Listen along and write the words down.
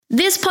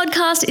This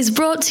podcast is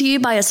brought to you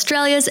by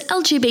Australia's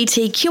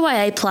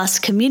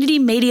LGBTQIA+ community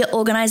media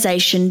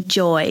organisation,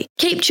 Joy.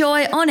 Keep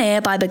Joy on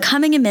air by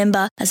becoming a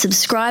member, a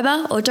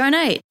subscriber or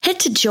donate. Head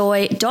to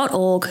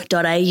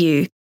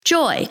joy.org.au.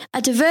 Joy,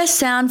 a diverse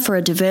sound for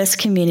a diverse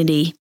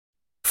community.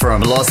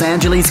 From Los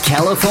Angeles,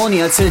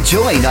 California to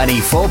Joy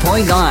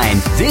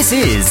 94.9, this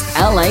is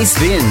LA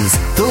Spins,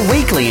 the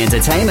weekly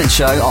entertainment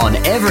show on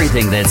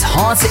everything that's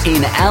hot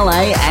in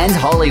LA and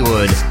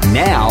Hollywood.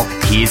 Now,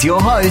 here's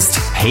your host,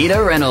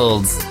 Peter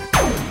Reynolds.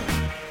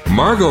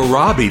 Margo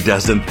Robbie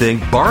doesn't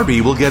think Barbie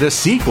will get a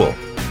sequel.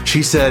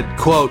 She said,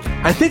 quote,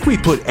 "I think we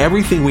put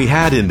everything we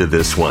had into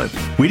this one.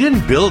 We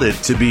didn't build it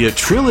to be a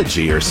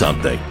trilogy or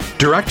something.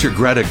 Director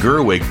Greta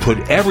Gerwig put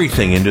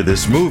everything into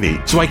this movie,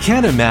 so I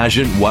can't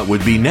imagine what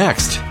would be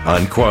next,"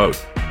 unquote.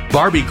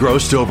 Barbie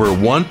grossed over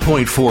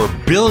 $1.4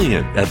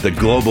 billion at the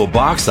global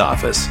box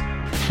office.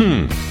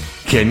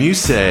 Can you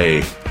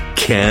say,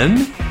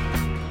 Ken?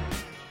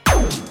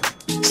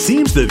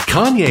 Seems that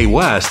Kanye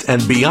West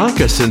and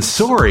Bianca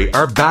Censori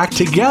are back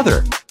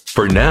together.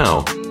 For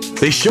now.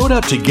 They showed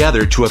up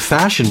together to a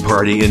fashion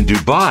party in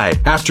Dubai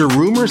after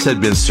rumors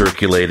had been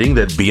circulating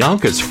that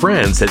Bianca's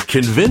friends had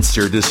convinced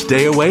her to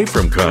stay away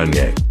from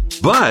Kanye.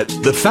 But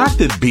the fact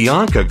that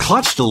Bianca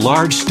clutched a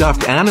large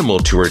stuffed animal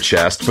to her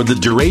chest for the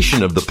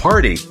duration of the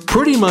party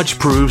pretty much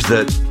proves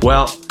that,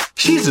 well,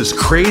 she's as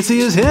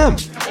crazy as him.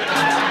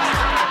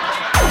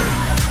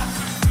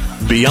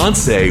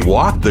 Beyonce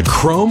walked the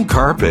chrome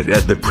carpet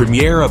at the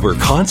premiere of her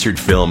concert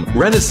film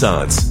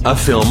Renaissance, a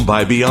film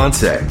by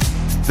Beyonce.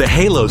 The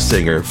Halo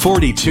singer,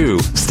 42,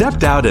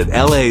 stepped out at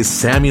LA's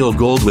Samuel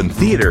Goldwyn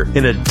Theater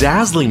in a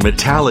dazzling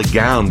metallic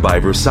gown by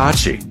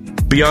Versace.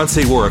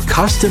 Beyonce wore a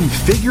custom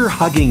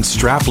figure-hugging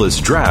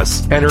strapless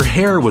dress, and her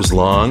hair was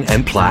long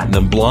and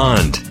platinum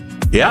blonde.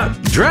 Yeah,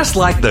 dressed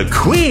like the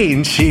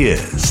queen she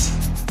is.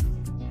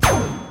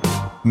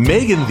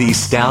 Megan Thee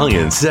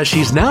Stallion says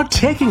she's now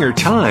taking her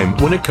time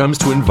when it comes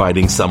to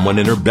inviting someone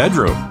in her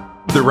bedroom.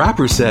 The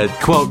rapper said,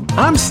 quote,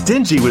 "I'm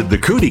stingy with the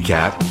cootie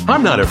cat.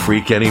 I'm not a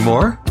freak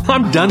anymore.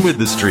 I'm done with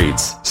the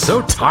streets.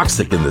 So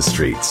toxic in the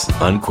streets,"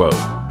 unquote.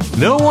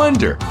 No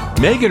wonder.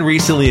 Megan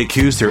recently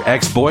accused her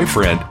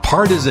ex-boyfriend,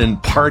 partisan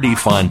Party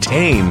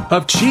Fontaine,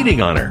 of cheating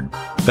on her.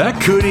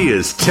 That cootie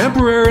is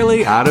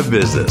temporarily out of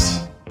business.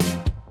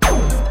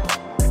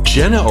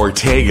 Jenna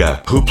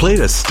Ortega, who played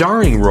a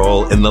starring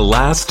role in the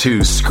last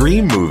two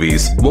Scream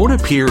movies, won't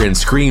appear in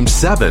Scream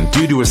 7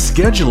 due to a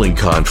scheduling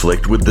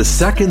conflict with the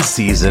second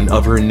season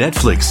of her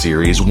Netflix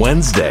series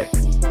Wednesday.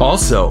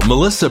 Also,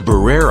 Melissa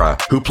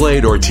Barrera, who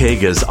played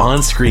Ortega's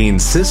on-screen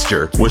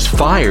sister, was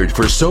fired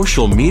for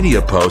social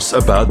media posts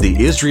about the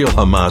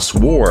Israel-Hamas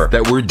war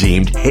that were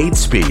deemed hate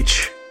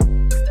speech.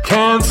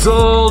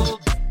 Cancelled!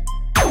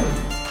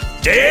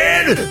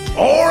 Dead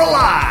or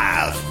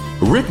alive?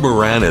 Rick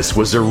Moranis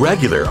was a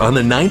regular on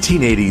the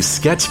 1980s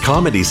sketch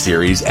comedy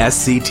series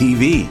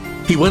SCTV.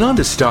 He went on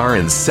to star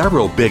in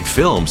several big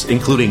films,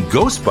 including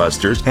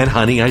Ghostbusters and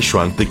Honey, I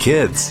Shrunk the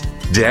Kids.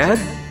 Dead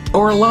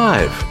or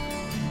alive?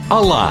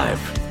 Alive.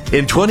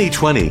 In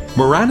 2020,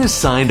 Moranis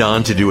signed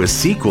on to do a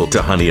sequel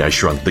to Honey, I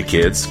Shrunk the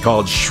Kids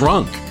called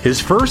Shrunk,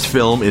 his first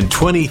film in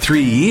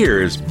 23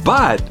 years,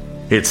 but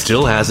it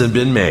still hasn't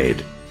been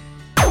made.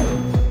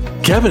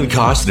 Kevin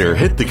Costner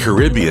hit the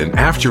Caribbean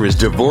after his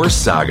divorce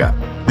saga.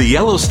 The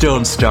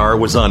Yellowstone star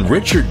was on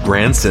Richard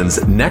Branson's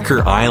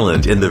Necker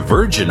Island in the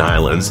Virgin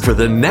Islands for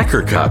the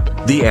Necker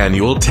Cup, the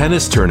annual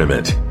tennis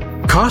tournament.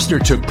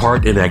 Costner took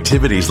part in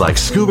activities like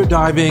scuba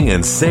diving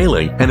and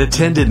sailing and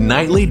attended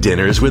nightly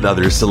dinners with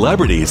other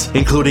celebrities,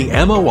 including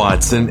Emma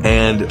Watson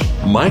and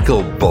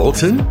Michael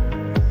Bolton?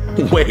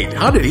 Wait,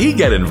 how did he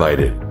get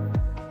invited?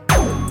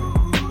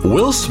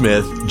 Will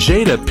Smith,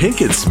 Jada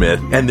Pinkett Smith,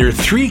 and their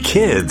 3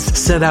 kids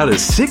sent out a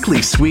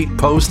sickly sweet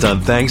post on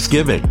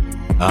Thanksgiving.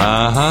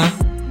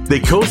 They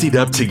cozied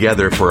up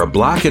together for a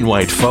black and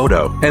white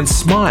photo and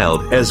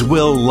smiled as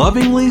Will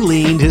lovingly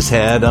leaned his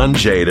head on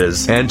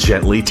Jada's and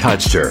gently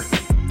touched her.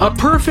 "A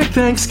perfect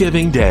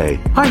Thanksgiving day.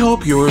 I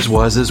hope yours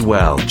was as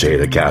well,"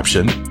 Jada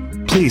captioned.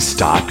 "Please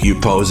stop, you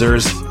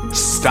posers.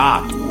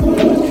 Stop."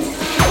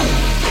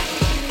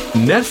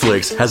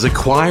 Netflix has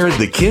acquired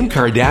the Kim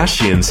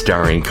Kardashian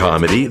starring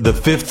comedy The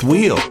Fifth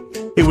Wheel.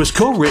 It was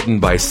co-written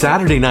by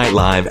Saturday Night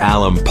Live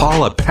alum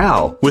Paula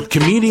Pell with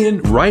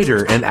comedian,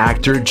 writer, and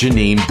actor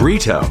Janine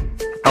Brito.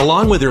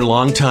 Along with her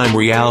longtime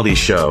reality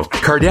show,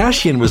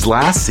 Kardashian was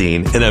last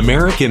seen in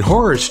American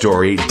Horror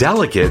Story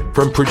Delicate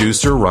from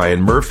producer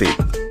Ryan Murphy.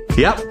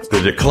 Yep,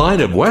 the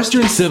decline of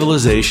Western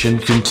civilization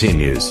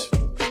continues.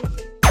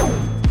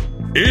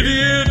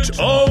 Idiot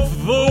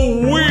of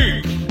the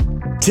Week!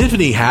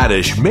 Tiffany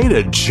Haddish made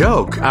a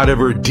joke out of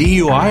her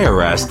DUI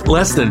arrest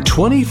less than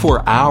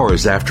 24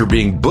 hours after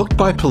being booked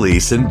by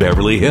police in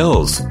Beverly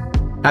Hills.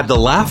 At the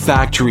Laugh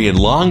Factory in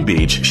Long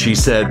Beach, she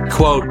said,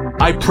 quote,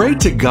 "I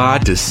prayed to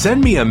God to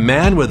send me a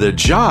man with a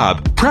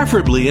job,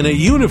 preferably in a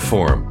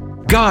uniform.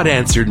 God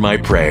answered my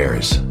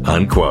prayers,"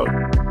 unquote.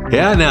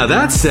 Yeah, now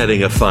that's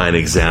setting a fine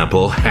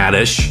example,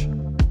 Haddish.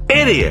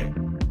 Idiot.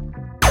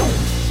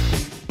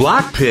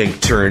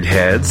 Blackpink turned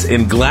heads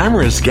in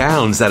glamorous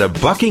gowns at a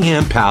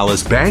Buckingham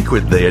Palace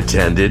banquet they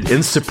attended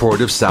in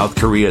support of South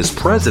Korea's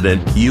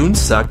President Yoon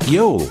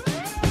Suk-yeol.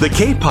 The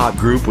K-pop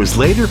group was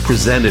later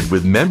presented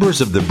with members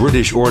of the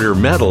British Order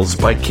medals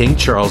by King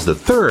Charles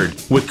III,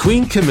 with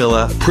Queen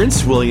Camilla,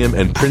 Prince William,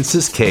 and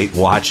Princess Kate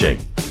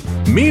watching.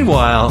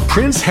 Meanwhile,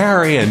 Prince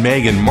Harry and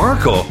Meghan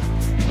Markle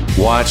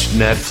watched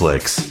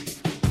Netflix.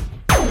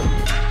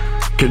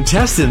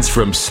 Contestants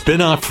from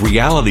spin-off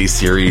reality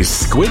series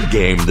Squid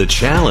Game: The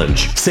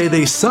Challenge say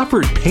they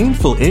suffered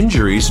painful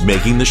injuries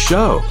making the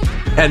show.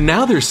 And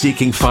now they're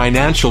seeking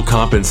financial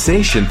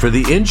compensation for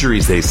the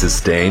injuries they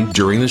sustained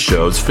during the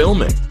show's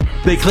filming.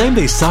 They claim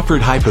they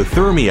suffered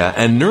hypothermia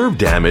and nerve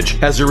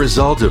damage as a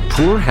result of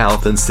poor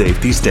health and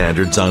safety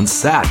standards on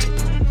set.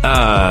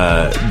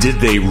 Did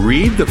they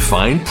read the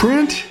fine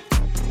print?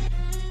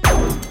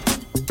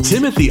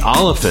 Timothy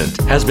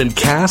Oliphant has been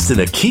cast in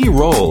a key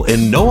role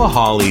in Noah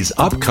Hawley's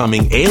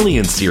upcoming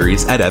Alien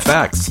series at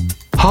FX.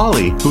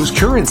 Hawley, whose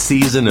current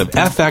season of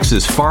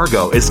FX's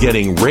Fargo is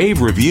getting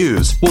rave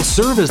reviews, will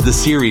serve as the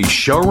series'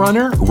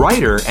 showrunner,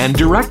 writer, and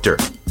director.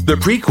 The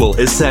prequel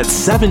is set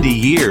 70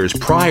 years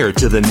prior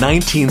to the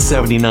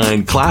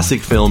 1979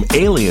 classic film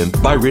Alien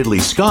by Ridley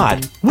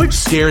Scott, which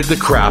scared the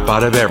crap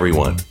out of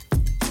everyone.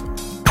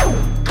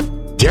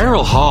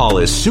 Daryl Hall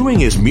is suing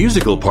his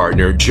musical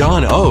partner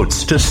John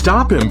Oates to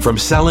stop him from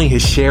selling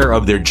his share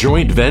of their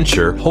joint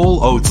venture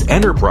Whole Oates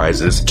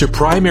Enterprises to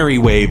Primary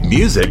Wave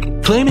Music,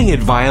 claiming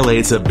it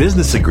violates a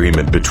business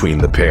agreement between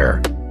the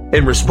pair.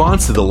 In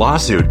response to the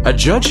lawsuit, a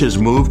judge has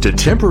moved to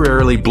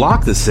temporarily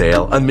block the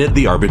sale amid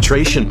the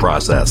arbitration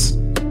process.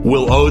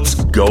 Will Oates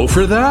go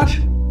for that?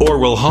 Or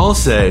will Hall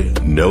say,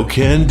 no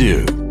can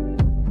do?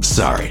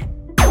 Sorry.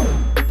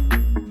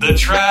 The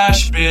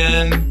trash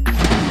bin.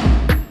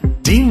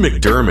 Dean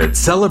McDermott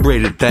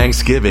celebrated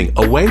Thanksgiving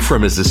away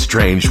from his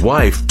estranged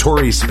wife,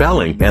 Tori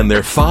Spelling, and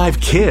their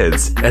 5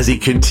 kids as he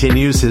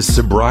continues his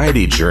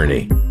sobriety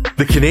journey.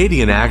 The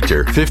Canadian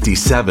actor,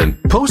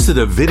 57, posted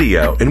a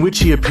video in which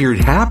he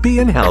appeared happy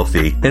and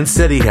healthy and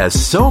said he has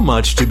so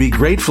much to be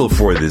grateful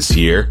for this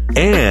year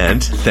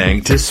and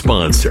thanked his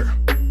sponsor.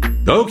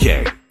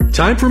 Okay,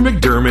 time for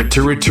McDermott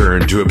to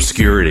return to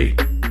obscurity.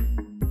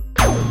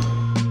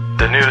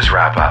 The news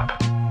wrap-up.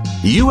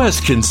 U.S.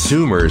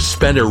 consumers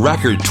spent a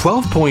record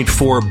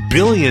 $12.4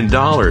 billion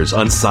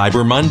on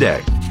Cyber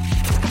Monday.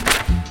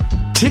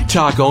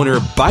 TikTok owner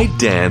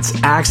ByteDance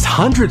axed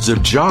hundreds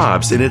of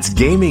jobs in its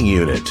gaming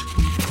unit.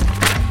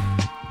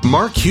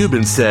 Mark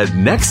Cuban said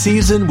next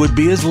season would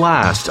be his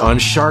last on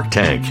Shark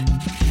Tank.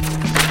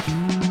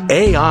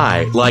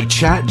 AI, like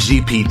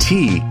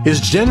ChatGPT,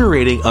 is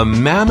generating a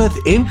mammoth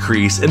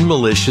increase in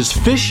malicious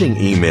phishing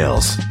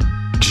emails.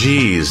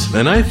 Geez,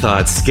 and I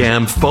thought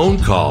scam phone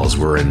calls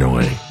were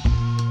annoying.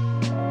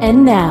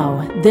 And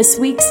now, this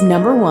week's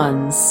number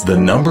ones. The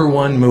number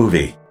one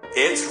movie.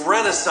 It's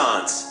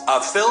Renaissance, a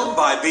film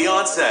by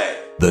Beyonce.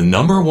 The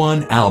number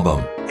one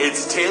album.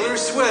 It's Taylor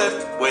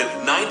Swift with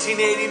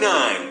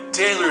 1989,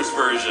 Taylor's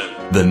version.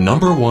 The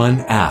number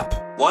one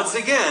app. Once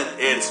again,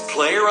 it's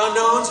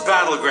PlayerUnknown's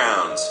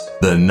Battlegrounds.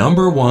 The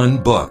number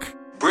one book.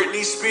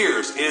 Britney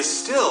Spears is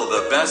still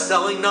the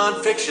best-selling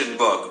nonfiction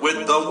book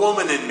with The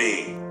Woman in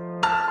Me.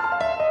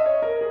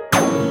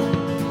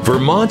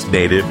 Vermont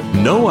native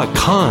Noah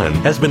Kahn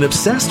has been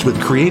obsessed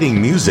with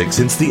creating music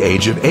since the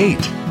age of 8.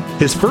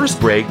 His first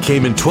break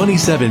came in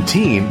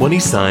 2017 when he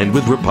signed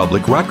with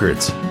Republic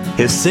Records.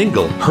 His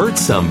single, Hurt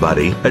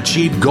Somebody,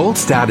 achieved gold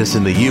status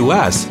in the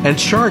US and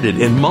charted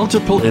in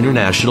multiple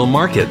international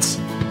markets.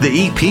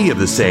 The EP of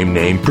the same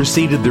name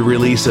preceded the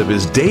release of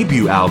his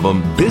debut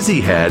album,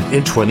 Busy Head,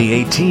 in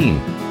 2018.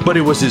 But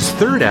it was his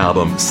third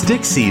album,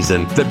 Stick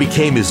Season, that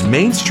became his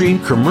mainstream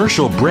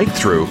commercial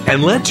breakthrough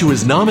and led to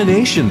his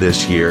nomination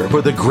this year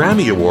for the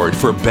Grammy Award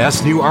for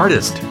Best New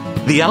Artist.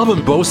 The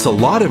album boasts a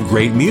lot of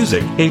great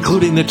music,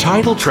 including the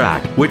title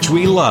track, which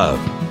we love.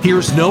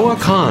 Here's Noah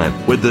Kahn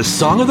with the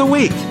Song of the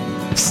Week,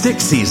 Stick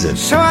Season.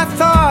 So I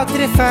thought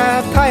that if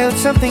I piled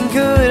something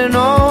good and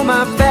all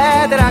my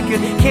bad, that I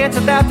could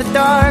cancel out the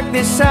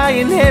darkness I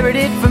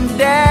inherited from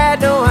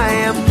Dad. No, I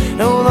am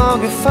no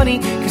longer funny,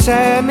 cause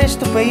I miss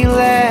the way you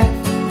laugh.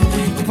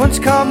 You once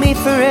called me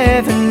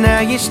forever,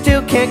 now you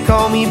still can't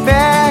call me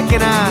back.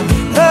 And I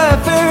love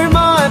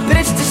Vermont, but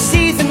it's the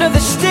season of the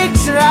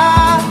sticks. And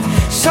I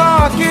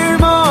saw your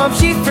mom,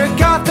 she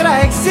forgot that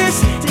I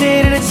existed.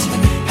 And it's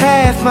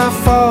half my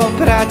fault,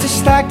 but I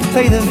just like to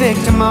play the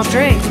victim. I'll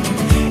drink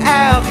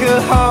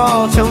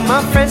alcohol till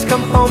my friends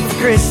come home for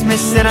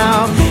Christmas, and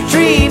I'll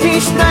dream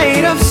each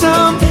night of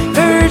some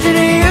version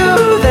of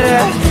you that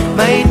I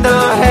might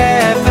not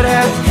have, but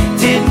I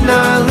did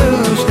not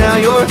lose. Now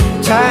you're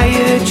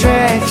tire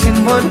tracks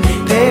and one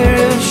pair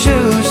of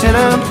shoes, and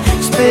I'm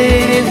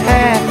split in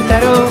half, but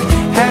that'll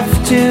have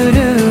to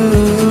do.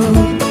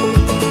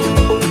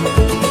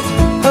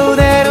 Oh,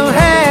 that'll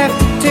have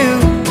to do.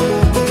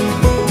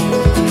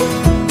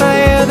 My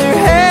other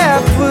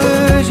half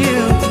was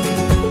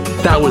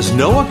you. That was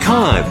Noah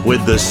Kahn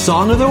with the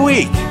Song of the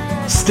Week,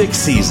 Stick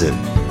Season.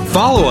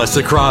 Follow us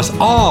across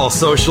all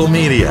social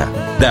media.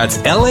 That's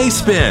LA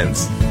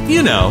Spins,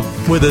 you know,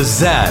 with a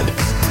Z.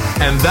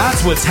 And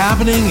that's what's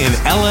happening in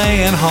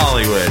LA and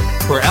Hollywood.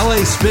 For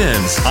LA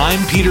Spins,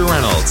 I'm Peter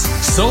Reynolds.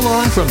 So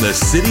long from the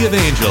City of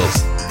Angels.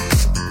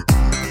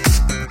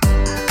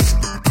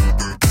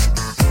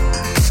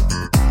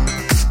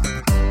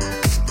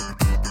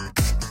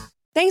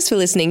 Thanks for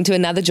listening to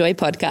another Joy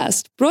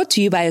podcast, brought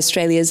to you by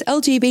Australia's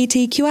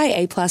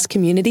LGBTQIA+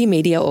 community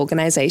media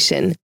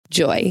organisation,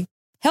 Joy.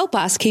 Help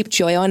us keep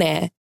Joy on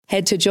air.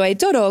 Head to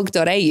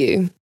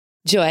joy.org.au.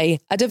 Joy,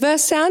 a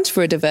diverse sound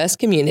for a diverse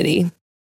community.